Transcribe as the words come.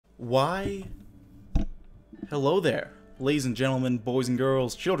Why? Hello there, ladies and gentlemen, boys and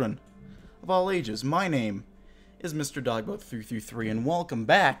girls, children of all ages. My name is Mr. DB333, and welcome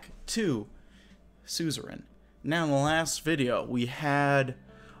back to Suzerain. Now, in the last video, we had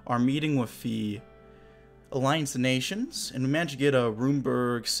our meeting with the Alliance of Nations, and we managed to get a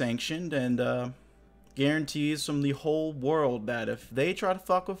Roomberg sanctioned and guarantees from the whole world that if they try to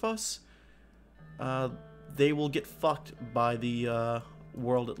fuck with us, they will get fucked by the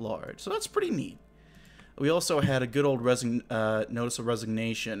world at large. So that's pretty neat. We also had a good old notice of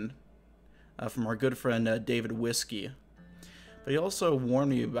resignation from our good friend David Whiskey. But he also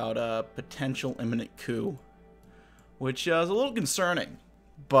warned me about a potential imminent coup, which is a little concerning.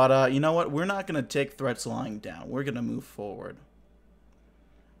 But you know what? We're not going to take threats lying down. We're going to move forward.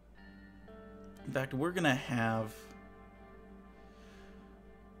 In fact, we're going to have...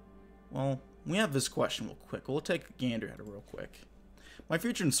 Well, we have this question real quick. We'll take a gander at it real quick. My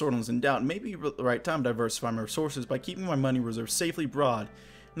future in Swordland is in doubt. It may be the right time to diversify my resources by keeping my money reserves safely abroad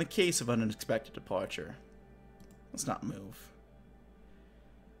in the case of an unexpected departure. Let's not move.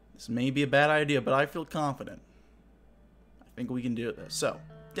 This may be a bad idea, but I feel confident. I think we can do this. So,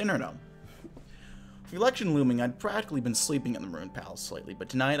 dinner no. With the election looming, I'd practically been sleeping in the Ruined Palace lately, but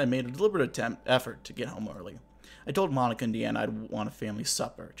tonight I made a deliberate effort to get home early. I told Monica and Deanna I'd want a family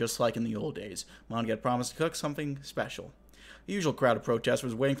supper, just like in the old days. Monica had promised to cook something special. The usual crowd of protesters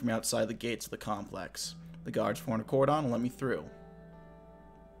was waiting for me outside the gates of the complex. The guards formed a cordon and let me through.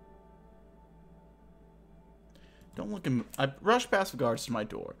 Don't look at me. I rushed past the guards to my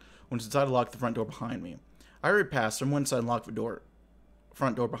door, when I decided to lock the front door behind me. I hurried past them, went inside and locked the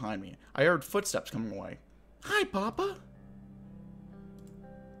front door behind me. I heard footsteps coming away. "Hi, Papa."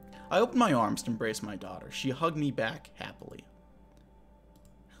 I opened my arms to embrace my daughter. She hugged me back happily.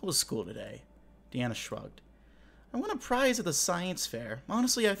 "How was school today?" Deanna shrugged. "I won a prize at the science fair.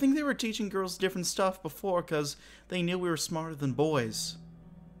 Honestly, I think they were teaching girls different stuff before because they knew we were smarter than boys."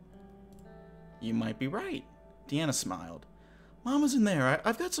 "You might be right." Deanna smiled. "Mom was in there.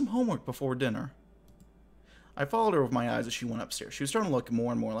 I've got some homework before dinner." I followed her with my eyes as she went upstairs. She was starting to look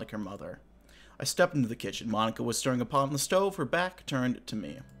more and more like her mother. I stepped into the kitchen. Monica was stirring a pot on the stove, her back turned to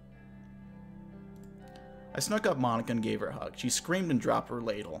me. I snuck up Monica and gave her a hug. She screamed and dropped her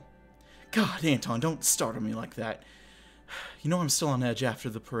ladle. "God, Anton, don't startle me like that. You know I'm still on edge after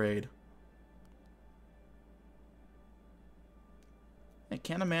the parade." Hey,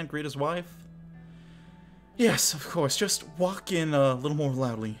 can a man greet his wife? "Yes, of course. Just walk in a little more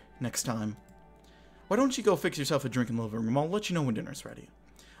loudly next time. Why don't you go fix yourself a drink in the living room? I'll let you know when dinner's ready."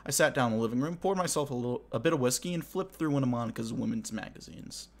 I sat down in the living room, poured myself a bit of whiskey, and flipped through one of Monica's women's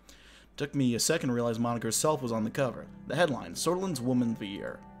magazines. It took me a second to realize Monica herself was on the cover. The headline, Swordland's Woman of the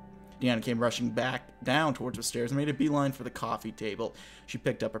Year. Deanna came rushing back down towards the stairs and made a beeline for the coffee table. She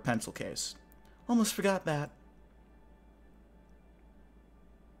picked up her pencil case. "Almost forgot that."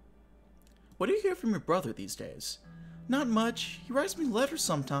 "What do you hear from your brother these days?" "Not much. He writes me letters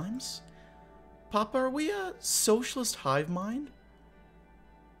sometimes." "Papa, are we a socialist hive mind?"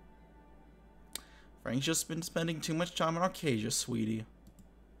 "Frank's just been spending too much time in Arcadia, sweetie."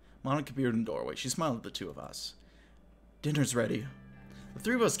 Monica appeared in the doorway. She smiled at the two of us. "Dinner's ready." The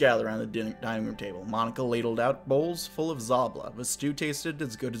three of us gathered around the dining room table. Monica ladled out bowls full of zabla. The stew tasted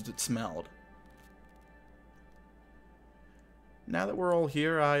as good as it smelled. Now that we're all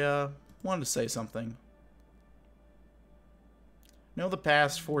here, I wanted to say something. I know the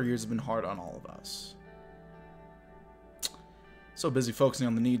past 4 years have been hard on all of us. So busy focusing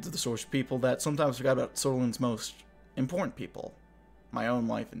on the needs of the Sorcerer people that sometimes forgot about Swordland's most important people. My own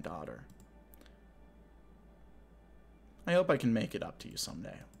wife and daughter. I hope I can make it up to you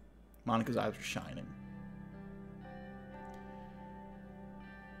someday. Monica's eyes were shining.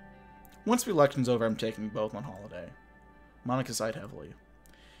 Once the election's over, I'm taking you both on holiday. Monica sighed heavily.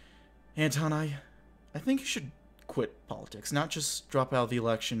 "Anton, I think you should quit politics, not just drop out of the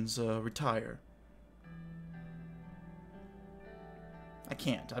elections, retire." "I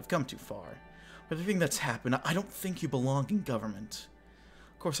can't. I've come too far. With everything that's happened, I don't think you belong in government.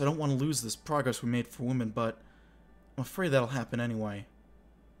 Of course, I don't want to lose this progress we made for women, but I'm afraid that'll happen anyway.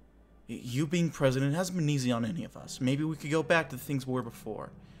 You being president hasn't been easy on any of us. Maybe we could go back to the things we were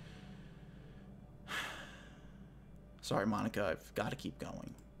before." "Sorry, Monica. I've got to keep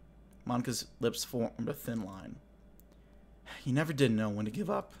going." Monica's lips formed a thin line. "You never did know when to give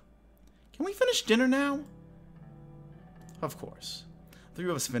up. Can we finish dinner now?" "Of course." The three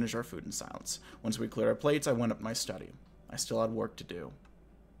of us finished our food in silence. Once we cleared our plates, I went up to my study. I still had work to do.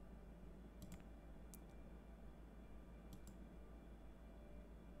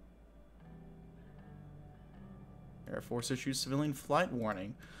 Air Force issues civilian flight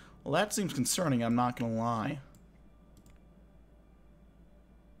warning. Well, that seems concerning, I'm not gonna lie.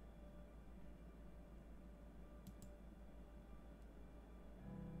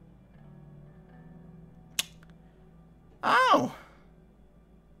 Oh!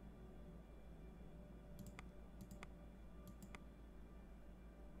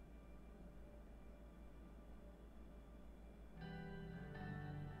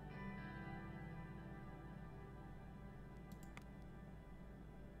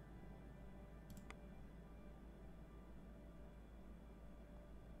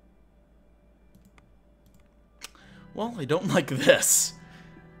 Well, I don't like this.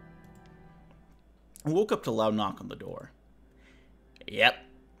 I woke up to a loud knock on the door. Yep.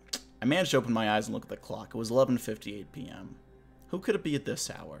 I managed to open my eyes and look at the clock. It was 11:58 p.m. Who could it be at this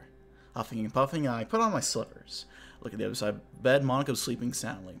hour? Huffing and puffing, I put on my slippers. Look at the other side of the bed. Monica was sleeping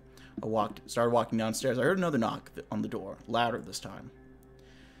soundly. I started walking downstairs. I heard another knock on the door, louder this time.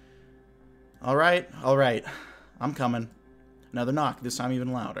 All right. I'm coming. Another knock, this time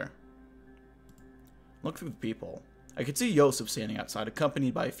even louder. Look through the peephole. I could see Joseph standing outside,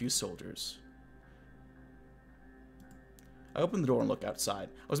 accompanied by a few soldiers. I opened the door and looked outside.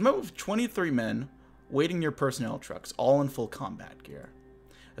 I was met with 23 men waiting near personnel trucks, all in full combat gear.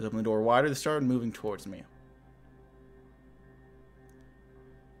 As I opened the door wider, they started moving towards me.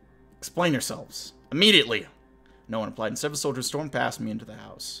 Explain yourselves. Immediately! No one replied, and several soldiers stormed past me into the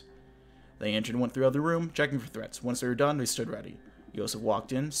house. They entered and went through the other room, checking for threats. Once they were done, they stood ready. Joseph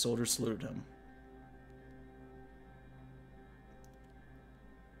walked in, soldiers saluted him.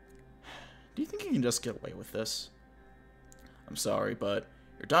 Do you think you can just get away with this? I'm sorry, but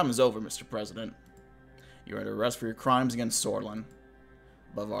your time is over, Mr. President. You're under arrest for your crimes against Suzerain.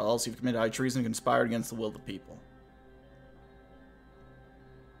 Above all else, you've committed high treason and conspired against the will of the people.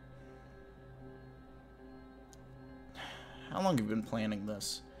 How long have you been planning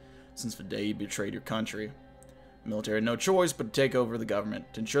this? Since the day you betrayed your country. The military had no choice but to take over the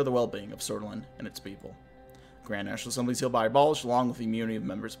government to ensure the well-being of Suzerain and its people. The Grand National Assembly is hereby abolished along with the immunity of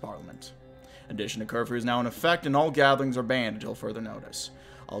members of Parliament. In addition, a curfew is now in effect and all gatherings are banned until further notice.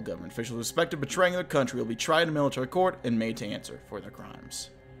 All government officials suspected of betraying their country will be tried in a military court and made to answer for their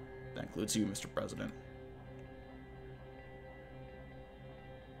crimes. That includes you, Mr. President.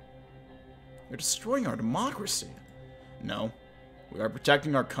 You're destroying our democracy. No, we are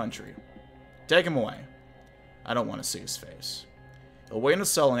protecting our country. Take him away. I don't want to see his face. He'll wait in a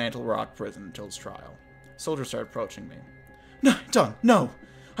cell in Antle Rock prison until his trial. Soldiers started approaching me. No, Don, no!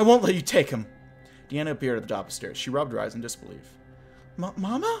 I won't let you take him! Deanna appeared at the top of the stairs. She rubbed her eyes in disbelief.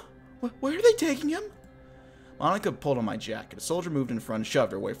 Mama? Where are they taking him? Monica pulled on my jacket. A soldier moved in front and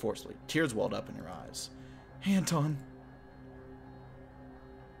shoved her away forcefully. Tears welled up in her eyes. Anton.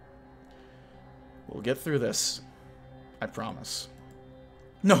 We'll get through this. I promise.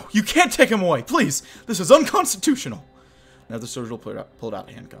 No, you can't take him away! Please! This is unconstitutional! Another soldier pulled out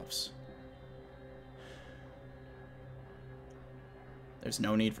handcuffs. There's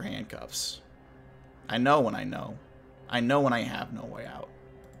no need for handcuffs. I know when I know. I know when I have no way out.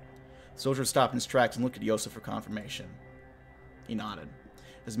 The soldier stopped in his tracks and looked at Joseph for confirmation. He nodded.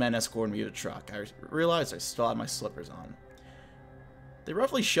 His men escorted me to the truck. I realized I still had my slippers on. They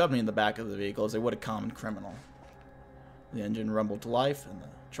roughly shoved me in the back of the vehicle as they would a common criminal. The engine rumbled to life and the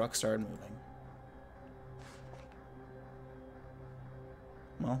truck started moving.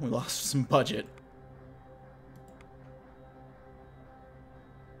 Well, we lost some budget.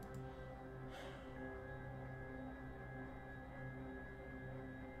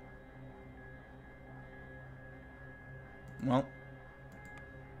 Well.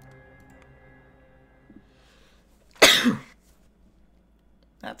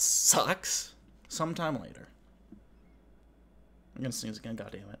 That sucks. Sometime later. I'm gonna sneeze again,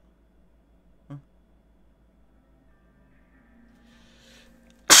 goddammit.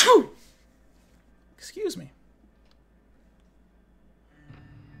 Huh? Excuse me.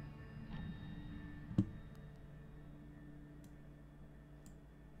 I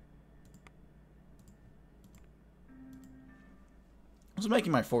was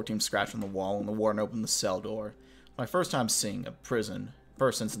making my 14th scratch on the wall when the warden opened the cell door. My first time seeing a person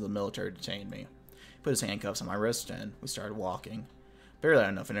since the military detained me. He put his handcuffs on my wrist and we started walking. Barely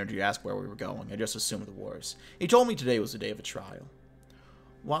had enough energy to ask where we were going. I just assumed the worst. He told me today was the day of a trial.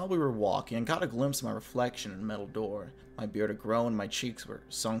 While we were walking, I caught a glimpse of my reflection in a metal door. My beard had grown and my cheeks were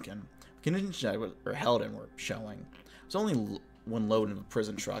sunken. The conditions I were held in were showing. It was only one load in a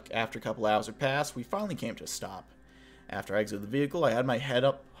prison truck. After a couple hours had passed, we finally came to a stop. After I exited the vehicle, I had my head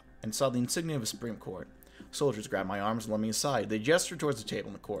up and saw the insignia of a Supreme Court. Soldiers grabbed my arms and led me aside. They gestured towards the table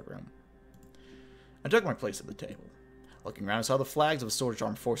in the courtroom. I took my place at the table. Looking around, I saw the flags of a soldier's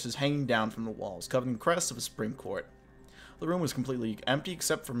armed forces hanging down from the walls, covering the crest of a Supreme Court. The room was completely empty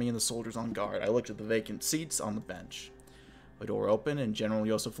except for me and the soldiers on guard. I looked at the vacant seats on the bench. The door opened, and General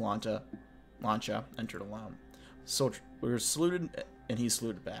Joseph Lancha entered alone. We were saluted, and he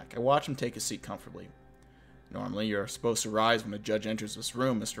saluted back. I watched him take his seat comfortably. Normally, you're supposed to rise when a judge enters this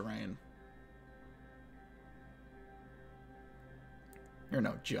room, Mr. Rain. You're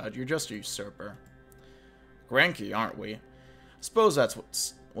no judge. You're just a usurper. Cranky, aren't we? I suppose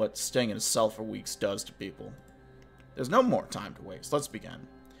that's what staying in a cell for weeks does to people. There's no more time to waste. Let's begin.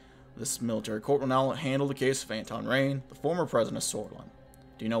 This military court will now handle the case of Anton Rain, the former president of Swordsland.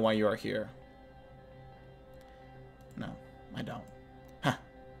 Do you know why you are here? No, I don't. Huh.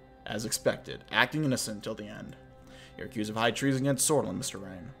 As expected, acting innocent until the end. You're accused of high treason against Swordsland, Mr.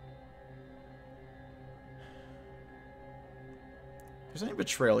 Rain. If there's any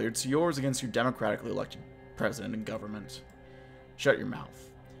betrayal here, it's yours against your democratically elected president and government. Shut your mouth.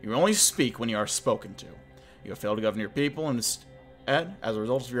 You only speak when you are spoken to. You have failed to govern your people, and instead, as a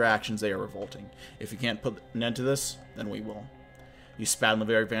result of your actions, they are revolting. If you can't put an end to this, then we will. You spat on the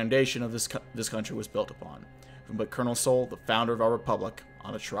very foundation of this country was built upon. From but Colonel Sol, the founder of our republic,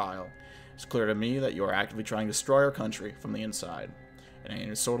 on a trial. It's clear to me that you are actively trying to destroy our country from the inside. And anyone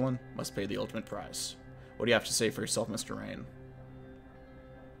in Swordsland must pay the ultimate price. What do you have to say for yourself, Mr. Rain?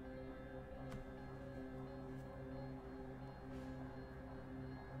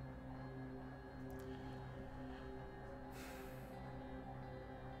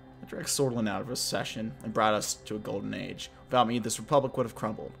 Dragged Swordsland out of recession and brought us to a golden age. Without me, this republic would have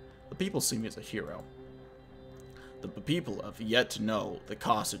crumbled. The people see me as a hero. The people have yet to know the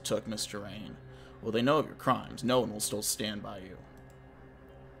cost it took, Mr. Rain. Will they know of your crimes? No one will still stand by you.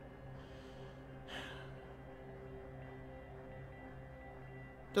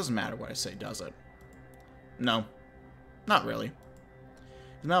 Doesn't matter what I say, does it? No. Not really.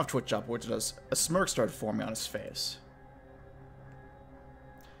 His mouth twitched upwards as a smirk started forming on his face.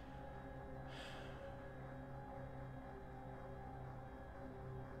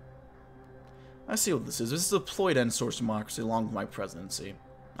 I see what this is. This is a ploy to end source democracy along with my presidency.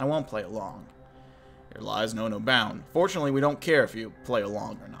 I won't play along. Your lies know no bound. Fortunately, we don't care if you play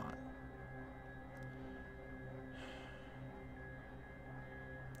along or not.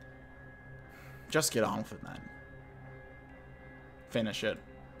 Just get on with it, then. Finish it.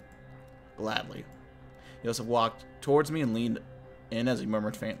 Gladly. Joseph walked towards me and leaned in as he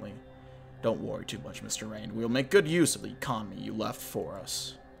murmured faintly, "Don't worry too much, Mr. Rain. We will make good use of the economy you left for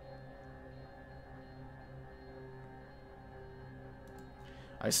us."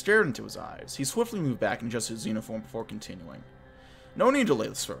 I stared into his eyes. He swiftly moved back and adjusted his uniform before continuing. No need to delay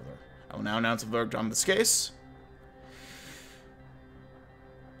this further. I will now announce the verdict on this case.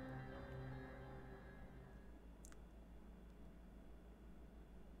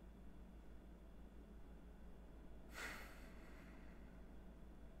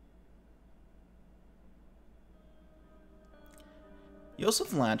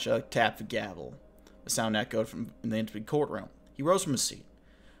 Joseph Lancha tapped the gavel. The sound echoed from the empty courtroom. He rose from his seat.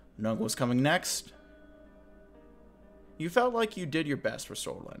 Knowing what was coming next, you felt like you did your best for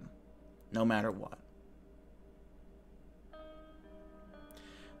Swordsland, no matter what.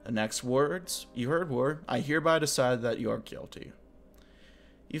 The next words you heard were, "I hereby decide that you are guilty."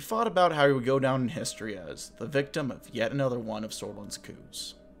 You thought about how you would go down in history as the victim of yet another one of Swordsland's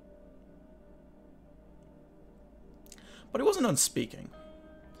coups. But he wasn't done speaking.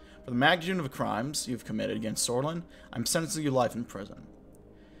 For the magnitude of the crimes you've committed against Swordsland, I'm sentencing you to life in prison.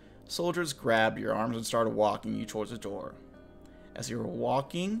 Soldiers grabbed your arms and started walking you towards the door. As you were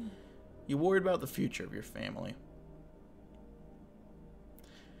walking, you worried about the future of your family.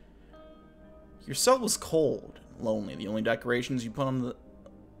 Your cell was cold and lonely. The only decorations you put on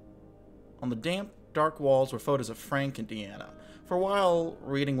the damp, dark walls were photos of Frank and Deanna. For a while,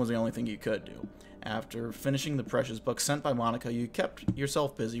 reading was the only thing you could do. After finishing the precious book sent by Monica, you kept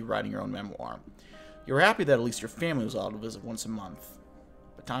yourself busy writing your own memoir. You were happy that at least your family was allowed to visit once a month.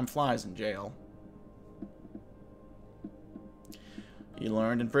 But time flies in jail. You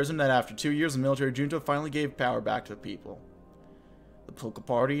learned in prison that after 2 years, the military junta finally gave power back to the people. The political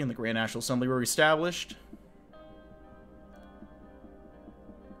party and the Grand National Assembly were established.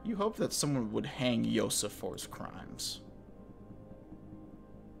 You hoped that someone would hang Joseph for his crimes.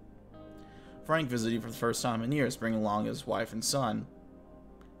 Frank visited you for the first time in years, bringing along his wife and son.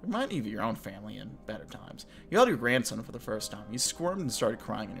 Remind you of your own family in better times. You held your grandson for the first time. You squirmed and started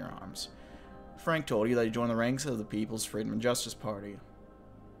crying in your arms. Frank told you that he joined the ranks of the People's Freedom and Justice Party.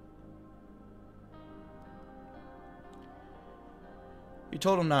 You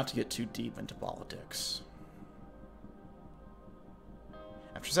told him not to get too deep into politics.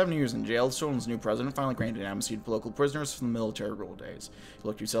 After 7 years in jail, Stone's new president finally granted amnesty to political prisoners from the military rule days. You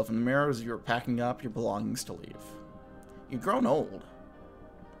looked yourself in the mirror as you were packing up your belongings to leave. You'd grown old.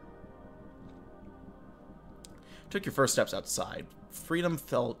 Took your first steps outside. Freedom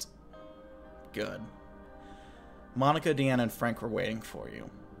felt good. Monica, Deanna, and Frank were waiting for you.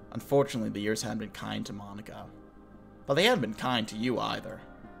 Unfortunately, the years hadn't been kind to Monica. But they hadn't been kind to you either.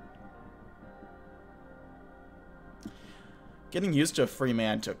 Getting used to a free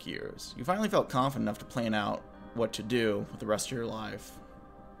man took years. You finally felt confident enough to plan out what to do with the rest of your life.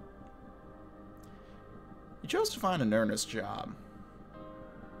 You chose to find an earnest job.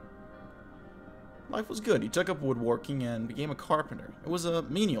 Life was good. You took up woodworking and became a carpenter. It was a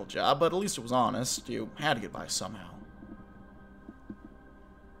menial job, but at least it was honest. You had to get by somehow.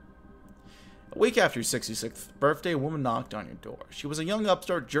 A week after your 66th birthday, a woman knocked on your door. She was a young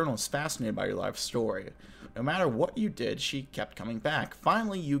upstart journalist fascinated by your life story. No matter what you did, she kept coming back.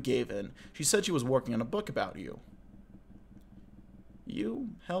 Finally, you gave in. She said she was working on a book about you. You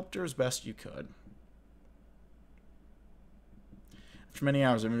helped her as best you could. After many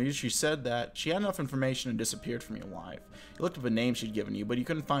hours of interviews, she said that she had enough information and disappeared from your life. You looked up a name she'd given you, but you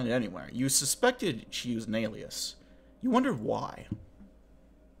couldn't find it anywhere. You suspected she used an alias. You wondered why.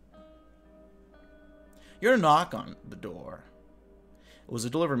 You heard a knock on the door. It was a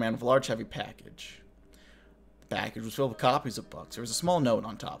delivery man with a large, heavy package. The package was filled with copies of books. There was a small note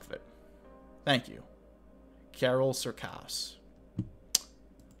on top of it. Thank you. Carol Circas.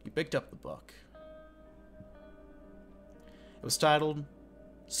 You picked up the book. It was titled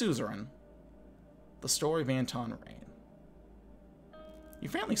Suzerain, The Story of Anton Rain.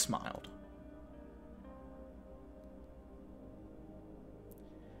 Your family smiled.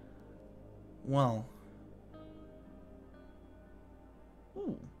 Well.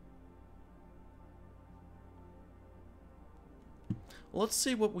 Ooh. Well, let's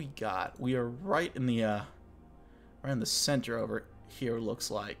see what we got. We are right in the center over here, looks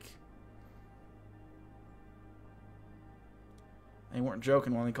like. They weren't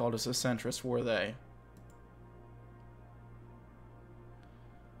joking when they called us a centrist, were they?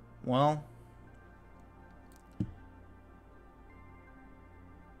 Well,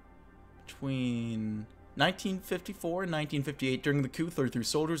 between 1954 and 1958, during the coup, 33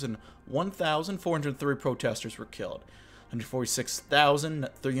 soldiers and 1,403 protesters were killed.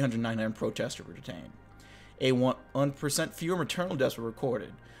 146,399 protesters were detained. 1% fewer maternal deaths were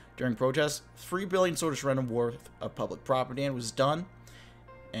recorded. During protests, 3 billion soldiers surrendered worth of public property, and it was done,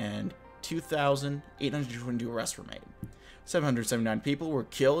 and 2,822 arrests were made. 779 people were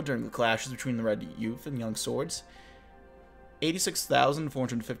killed during the clashes between the Red Youth and Young Swords.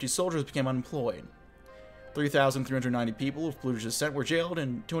 86,450 soldiers became unemployed. 3,390 people of political dissent were jailed,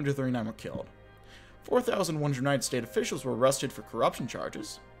 and 239 were killed. 4,109 state officials were arrested for corruption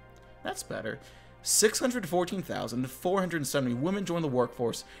charges. That's better. 614,470 women joined the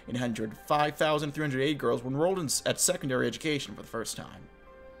workforce, and 105,308 girls were enrolled at secondary education for the first time.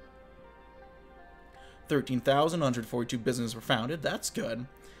 13,142 businesses were founded. That's good.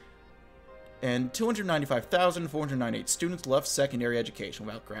 And 295,498 students left secondary education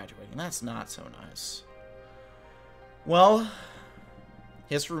without graduating. That's not so nice. Well,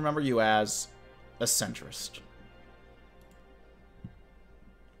 history will remember you as a centrist.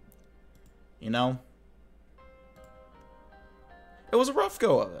 You know? It was a rough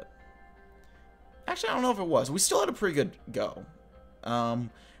go of it. Actually, I don't know if it was. We still had a pretty good go.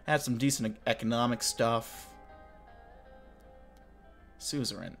 Had some decent economic stuff.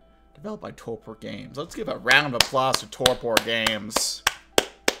 Suzerain, developed by Torpor Games. Let's give a round of applause to Torpor Games.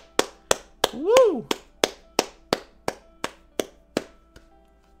 Woo!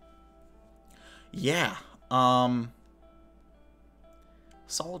 Yeah.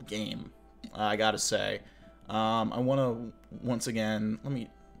 Solid game, I gotta say. I want to, once again, let me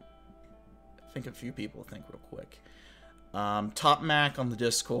think a few people think real quick. Top Mac on the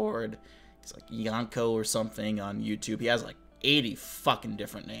Discord. He's like Yanko or something on YouTube. He has like 80 fucking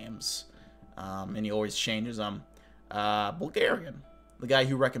different names. And he always changes them. Bulgarian, the guy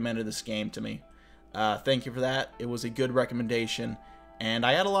who recommended this game to me. Thank you for that. It was a good recommendation, and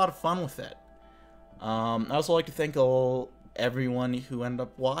I had a lot of fun with it. I also like to thank everyone who ended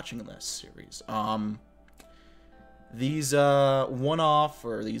up watching this series. These one-off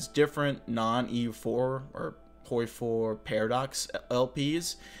or these different non-EU4 or Hoi4 Paradox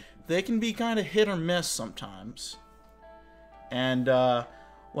LPs, they can be kind of hit or miss sometimes. And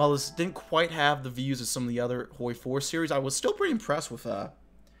while this didn't quite have the views of some of the other Hoi4 series, I was still pretty impressed with the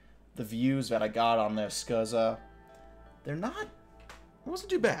views that I got on this, because it wasn't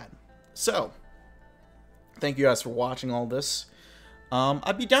too bad. So, thank you guys for watching all this.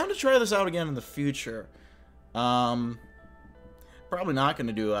 I'd be down to try this out again in the future. Probably not going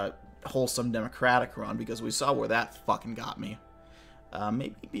to do a wholesome democratic run because we saw where that fucking got me.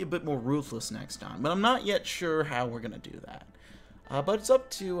 Maybe be a bit more ruthless next time, but I'm not yet sure how we're going to do that. But it's up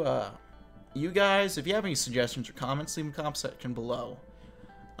to you guys. If you have any suggestions or comments, leave them in the comment section below.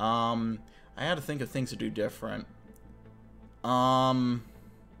 I had to think of things to do different. I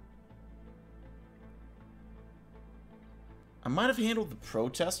might have handled the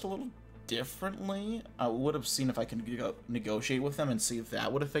protest a little differently. I would have seen if I can negotiate with them and see if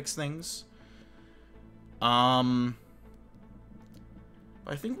that would have fixed things. I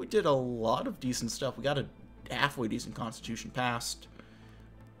think we did a lot of decent stuff. We got a halfway decent constitution passed.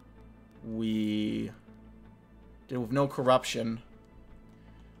 We did with no corruption.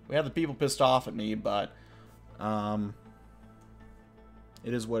 We had the people pissed off at me, but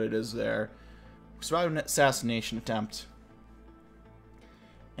it is what it is there. We survived an assassination attempt.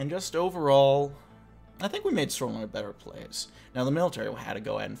 And just overall, I think we made Sterling a better place. Now, the military had to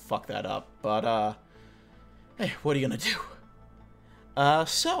go ahead and fuck that up, but, hey, what are you gonna do?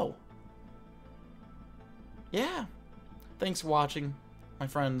 So, yeah. Thanks for watching, my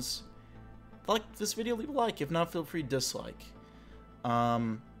friends. If you like this video, leave a like. If not, feel free to dislike. If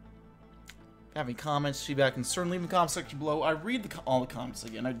you have any comments, feedback, and certainly leave in the comment section below. I read all the comments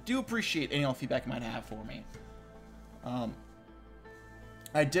again. I do appreciate any feedback you might have for me.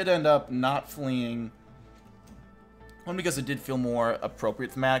 I did end up not fleeing, one because it did feel more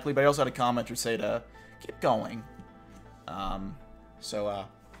appropriate thematically, but I also had a commenter say to keep going. So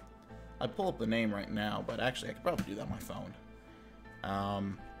I'd pull up the name right now, but actually I could probably do that on my phone.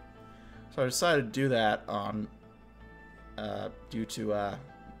 So I decided to do that on, due to,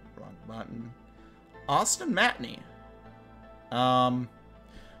 wrong button, Austin Matney.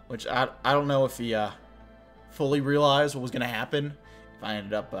 Which I don't know if he, fully realized what was going to happen. I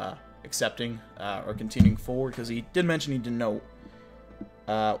ended up accepting or continuing forward, because he did mention he didn't know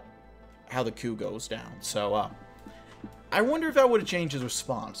how the coup goes down. So I wonder if that would have changed his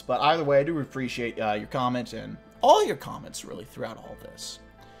response. But either way, I do appreciate your comments and all your comments really throughout all this.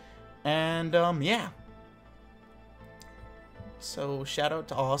 And yeah. So shout out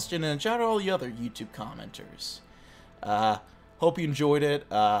to Austin and shout out to all the other YouTube commenters. Hope you enjoyed it.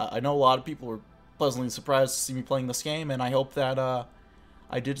 I know a lot of people were pleasantly surprised to see me playing this game, and I hope that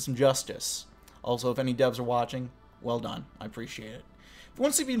I did some justice. Also, if any devs are watching, well done. I appreciate it. If you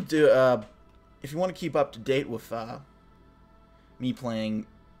want to see me do, if you want to keep up to date with me playing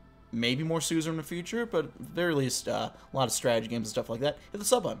maybe more Suzerain in the future, but at the very least a lot of strategy games and stuff like that, hit the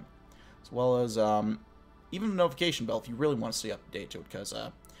sub button, as well as even the notification bell if you really want to stay up to date to it, because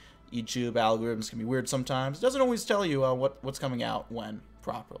YouTube algorithms can be weird sometimes. It doesn't always tell you what's coming out when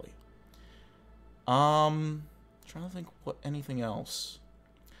properly. Trying to think what anything else.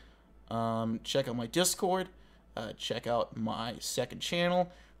 Check out my Discord, check out my second channel,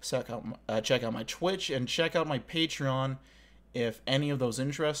 check out my Twitch, and check out my Patreon if any of those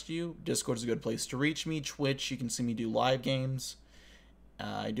interest you. Discord is a good place to reach me. Twitch, you can see me do live games.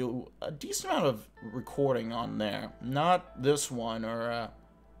 I do a decent amount of recording on there. Not this one,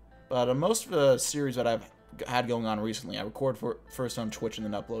 but most of the series that I've had going on recently, I record first on Twitch and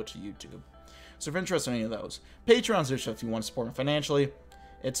then upload to YouTube. So if you're interested in any of those, Patreon's there if you want to support me financially.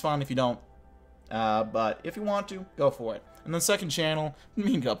 It's fine if you don't, but if you want to, go for it. And then second channel, you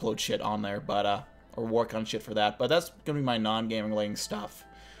can upload shit on there, but or work on shit for that. But that's gonna be my non-gaming related stuff.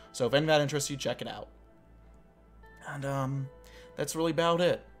 So if any of that interests you, check it out. And that's really about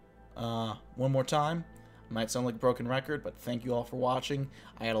it. One more time, it might sound like a broken record, but thank you all for watching.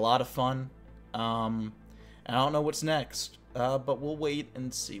 I had a lot of fun. And I don't know what's next, but we'll wait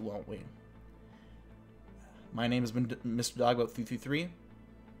and see, won't we? My name has been Mr. Dogbot333.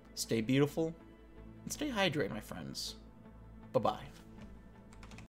 Stay beautiful, and stay hydrated, my friends. Bye-bye.